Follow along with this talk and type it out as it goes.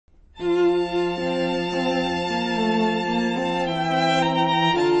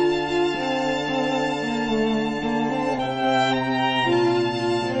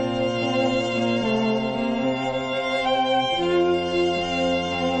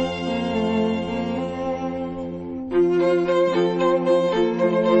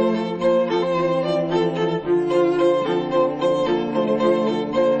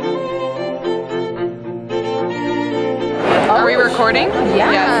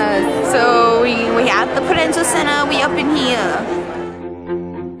the Prudential Center. We up in here.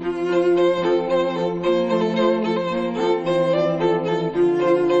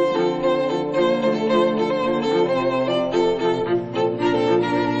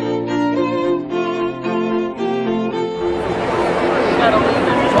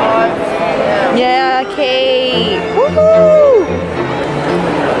 Yeah, Kate. Woohoo!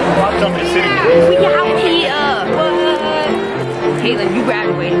 We out here. What? Kaitlyn, you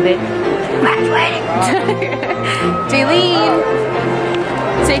graduated, bitch. Graduating. Jaylene,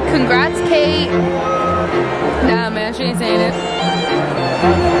 say congrats, Kate. Nah, man, she ain't saying it.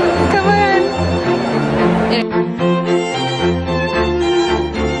 Come on.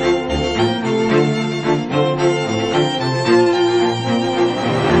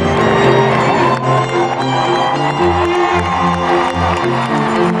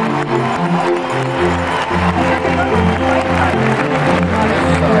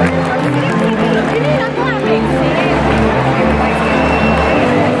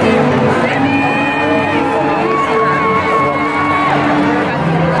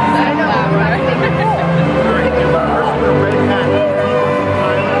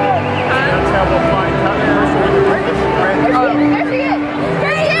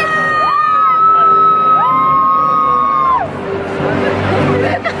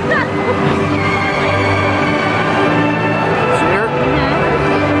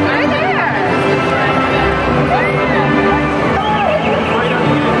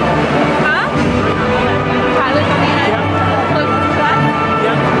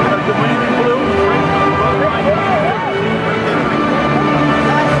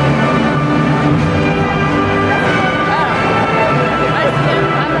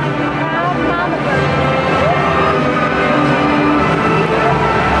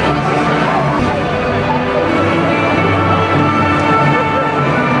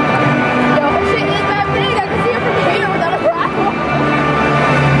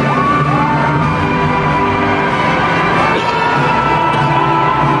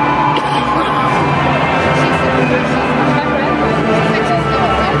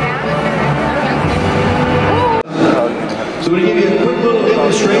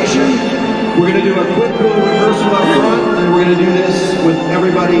 We're going to do a quick little rehearsal up front, and we're going to do this with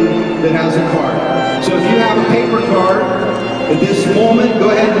everybody that has a card. So if you have a paper card, at this moment,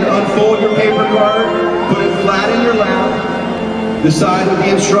 go ahead and unfold your paper card, put it flat in your lap. The side with the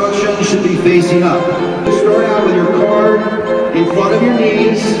instructions should be facing up. Start out with your card in front of your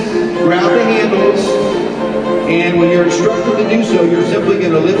knees, grab the handles, and when you're instructed to do so, you're simply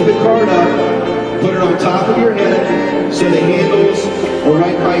going to lift the card up, put it on top of your head, so the handles are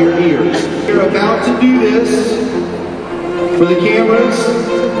right by your ears. You're about to do this for the cameras,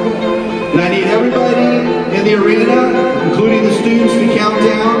 and I need everybody in the arena, including the students, to count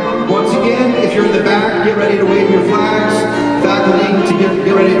down. Once again, if you're in the back, get ready to wave your flags. Faculty, to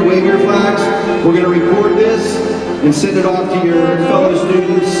get ready to wave your flags. We're going to record this and send it off to your fellow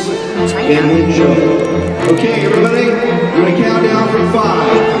students and enjoy. Okay, everybody, we're going to count down from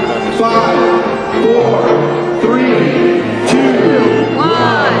 5, 4, 3, 2,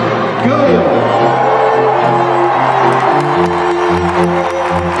 1, go!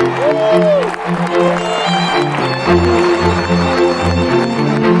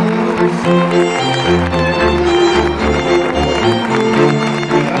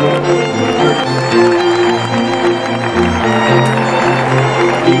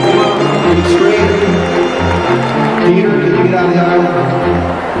 Peter, can you get out of the aisle?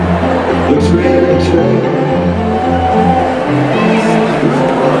 Looks great, looks great.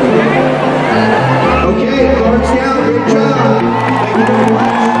 Okay, cards down, great job. Thank you very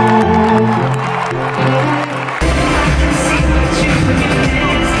much.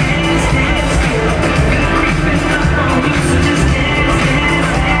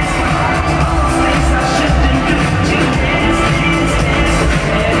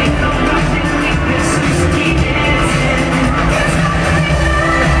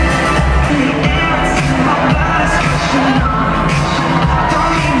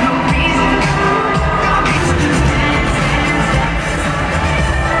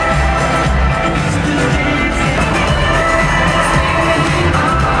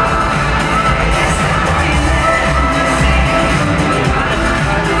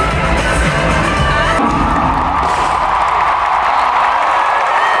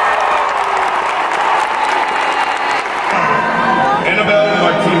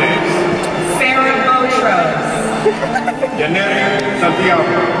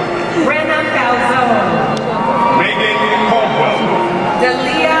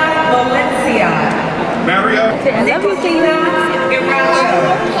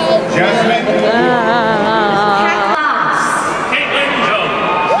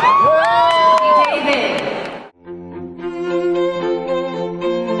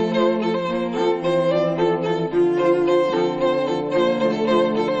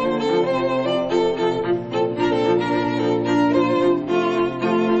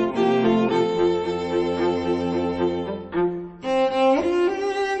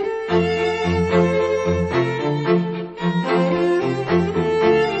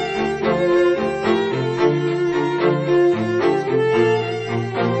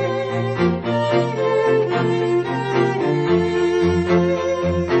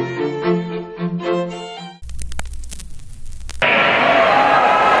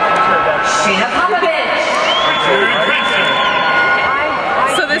 So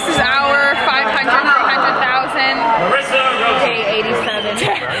this is our 500, 300,000. Day 87.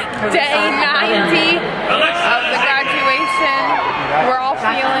 Day 90 of the graduation. We're all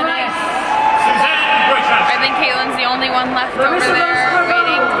feeling it. I think Kaitlyn's the only one left over there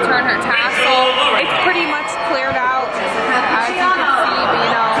waiting to turn her tassel. It's pretty much cleared out, as you can see, but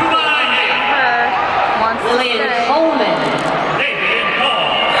you know, her wants to stay.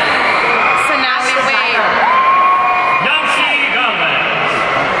 So now we wait.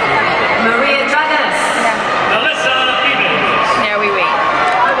 Yeah, we wait.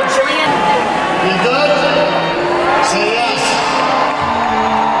 You good? Say yes.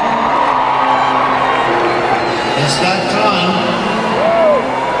 It's that time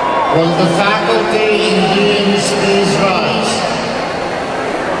when the faculty and deans please rise.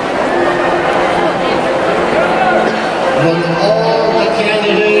 When all the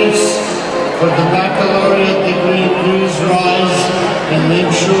candidates for the baccalaureate degree please rise and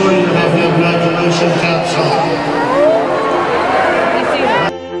make sure you have your graduation caps on.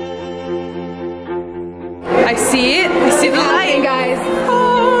 I see it. I see the light, guys.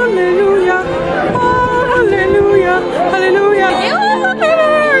 Hallelujah. Hallelujah. Hallelujah.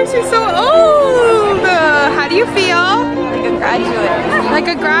 She's so old. How do you feel? Like a graduate. Like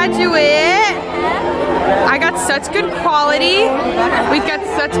a graduate. I got such good quality. We got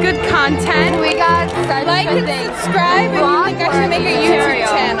such good content. We got such like and subscribe. And you think I should make a YouTube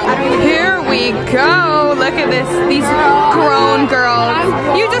channel? Here we go. Look at this. These grown girls.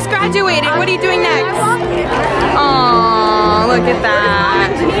 You just graduated. What are you doing next? Oh, look at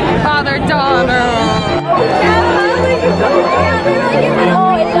that. Father, daughter. Oh,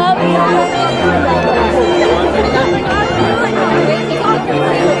 I love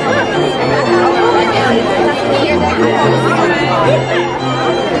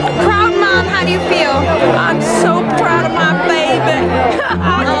Proud mom, how do you feel? I'm so proud of my baby.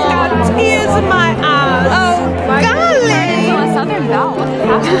 I just got tears in my eyes. Oh, golly. Southern Belle.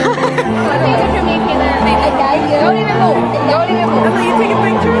 Don't even move. Don't even move. Are you taking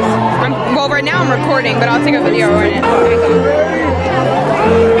pictures? Well, right now I'm recording, but I'll take a video right now.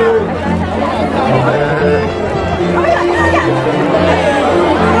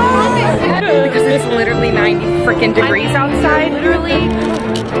 Because it's literally 90 freaking degrees outside, literally.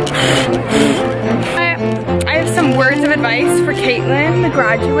 I have some words of advice for Kaitlyn, the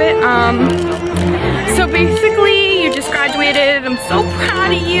graduate. So basically, you just graduated. I'm so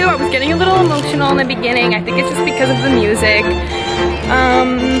proud of you. I was getting a little emotional in the beginning. I think it's just because of the music.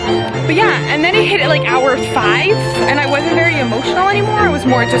 But yeah, and then it hit at like hour 5, and I wasn't very emotional anymore. I was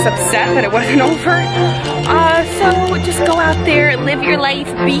more just upset that it wasn't over. So just go out there, live your life,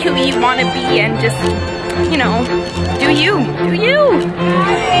 be who you want to be, and just, you know, do you. Do you.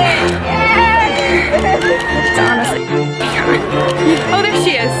 It's honestly, oh, there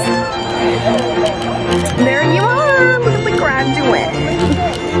she is. There you are. Look at the graduate.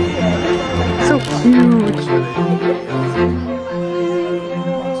 So huge.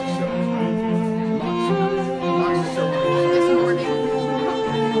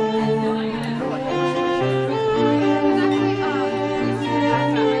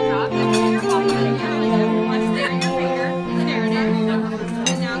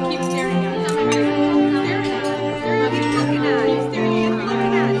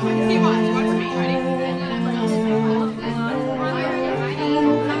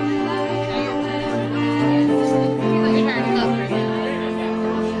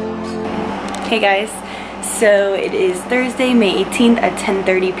 Hey guys, so it is Thursday, May 18th at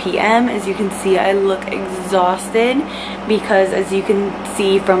 10:30 p.m. As you can see, I look exhausted because, as you can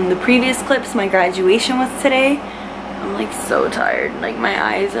see from the previous clips, my graduation was today. I'm like so tired. Like my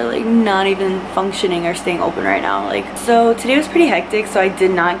eyes are like not even functioning or staying open right now. Like, so today was pretty hectic, so I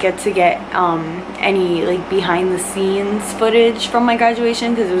did not get to get any like behind the scenes footage from my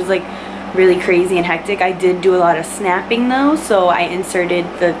graduation because it was like really crazy and hectic. I did do a lot of snapping though, so I inserted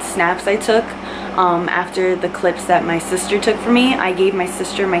the snaps I took after the clips that my sister took for me. I gave my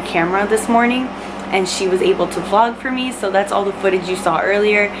sister my camera this morning and she was able to vlog for me, so that's all the footage you saw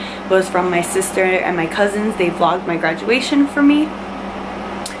earlier was from my sister and my cousins. They vlogged my graduation for me.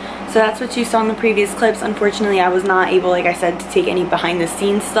 So that's what you saw in the previous clips. Unfortunately, I was not able, like I said, to take any behind the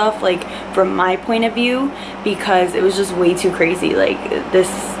scenes stuff, like from my point of view, because it was just way too crazy. Like this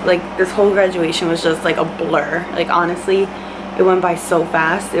whole graduation was just like a blur. Like honestly, it went by so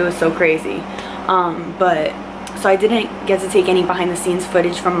fast. It was so crazy. So I didn't get to take any behind the scenes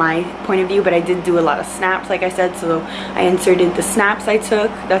footage from my point of view, but I did do a lot of snaps, like I said, so I inserted the snaps I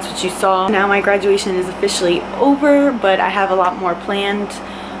took. That's what you saw. Now my graduation is officially over, but I have a lot more planned.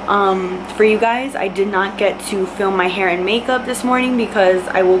 For you guys, I did not get to film my hair and makeup this morning because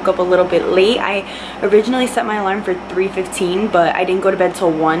I woke up a little bit late. I originally set my alarm for 3:15, but I didn't go to bed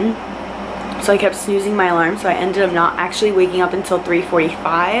till 1. So I kept snoozing my alarm, so I ended up not actually waking up until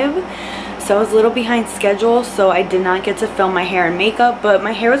 3:45. So I was a little behind schedule, so I did not get to film my hair and makeup, but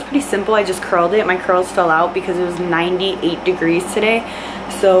my hair was pretty simple. I just curled it. My curls fell out because it was 98 degrees today.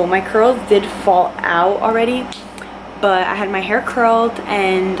 So my curls did fall out already, but I had my hair curled,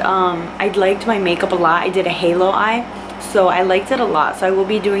 and I liked my makeup a lot. I did a halo eye, so I liked it a lot. So I will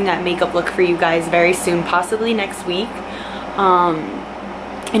be doing that makeup look for you guys very soon, possibly next week.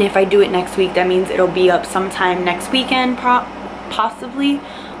 And if I do it next week, that means it'll be up sometime next weekend, possibly.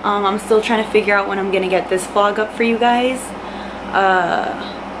 I'm still trying to figure out when I'm gonna get this vlog up for you guys.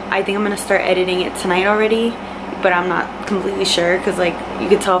 I think I'm gonna start editing it tonight already, but I'm not completely sure because, like, you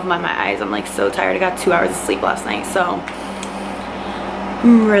could tell by my eyes, I'm like so tired. I got 2 hours of sleep last night, so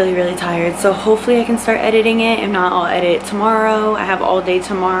I'm really tired. So hopefully I can start editing it. If not, I'll edit it tomorrow. I have all day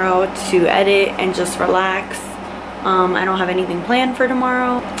tomorrow to edit and just relax. I don't have anything planned for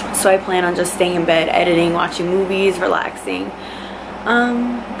tomorrow, so I plan on just staying in bed, editing, watching movies, relaxing.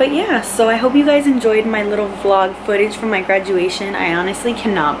 But yeah, so I hope you guys enjoyed my little vlog footage from my graduation. I honestly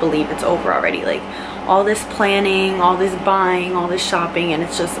cannot believe it's over already. Like, all this planning, all this buying, all this shopping, and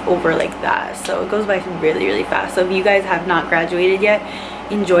it's just over like that. So it goes by really fast. So if you guys have not graduated yet,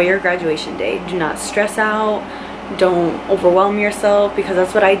 enjoy your graduation day. Do not stress out. Don't overwhelm yourself, because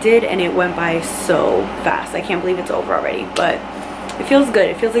that's what I did, and it went by so fast. I can't believe it's over already, but it feels good.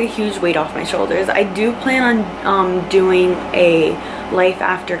 It feels like a huge weight off my shoulders. I do plan on doing a life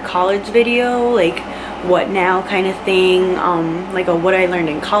after college video, like what now kind of thing, like a what I learned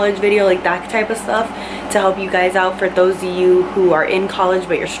in college video, like that type of stuff, to help you guys out. For those of you who are in college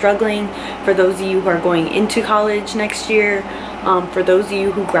but you're struggling, for those of you who are going into college next year, for those of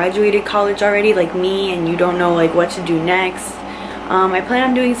you who graduated college already like me and you don't know like what to do next. I plan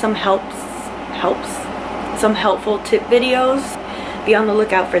on doing some some helpful tip videos. Be on the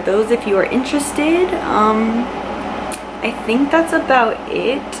lookout for those if you are interested. I think that's about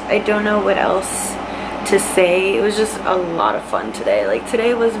it. I don't know what else to say. It was just a lot of fun today. Like,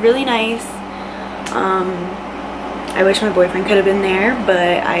 today was really nice. I wish my boyfriend could have been there,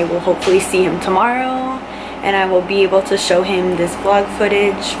 but I will hopefully see him tomorrow, and I will be able to show him this vlog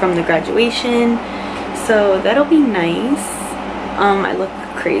footage from the graduation, so that'll be nice. I look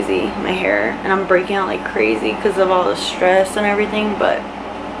crazy, my hair, and I'm breaking out like crazy because of all the stress and everything, but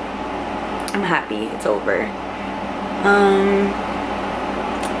I'm happy it's over.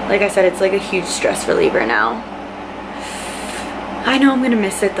 Like I said, it's like a huge stress reliever now. I know I'm gonna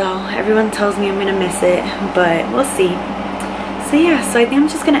miss it though. Everyone tells me I'm gonna miss it, but we'll see. So yeah, so I think I'm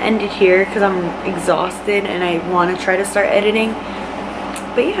just gonna end it here because I'm exhausted and I want to try to start editing.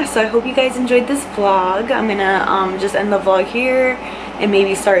 But yeah, so I hope you guys enjoyed this vlog. I'm gonna just end the vlog here and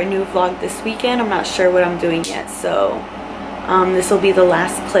maybe start a new vlog this weekend. I'm not sure what I'm doing yet, so this will be the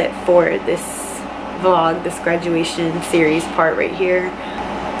last clip for this vlog, this graduation series part right here.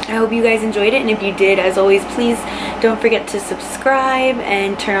 I hope you guys enjoyed it, and if you did, as always, please don't forget to subscribe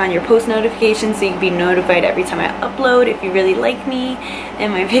and turn on your post notifications so you can be notified every time I upload if you really like me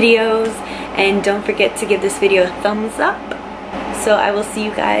and my videos. And don't forget to give this video a thumbs up. So I will see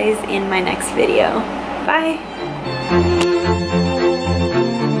you guys in my next video. Bye!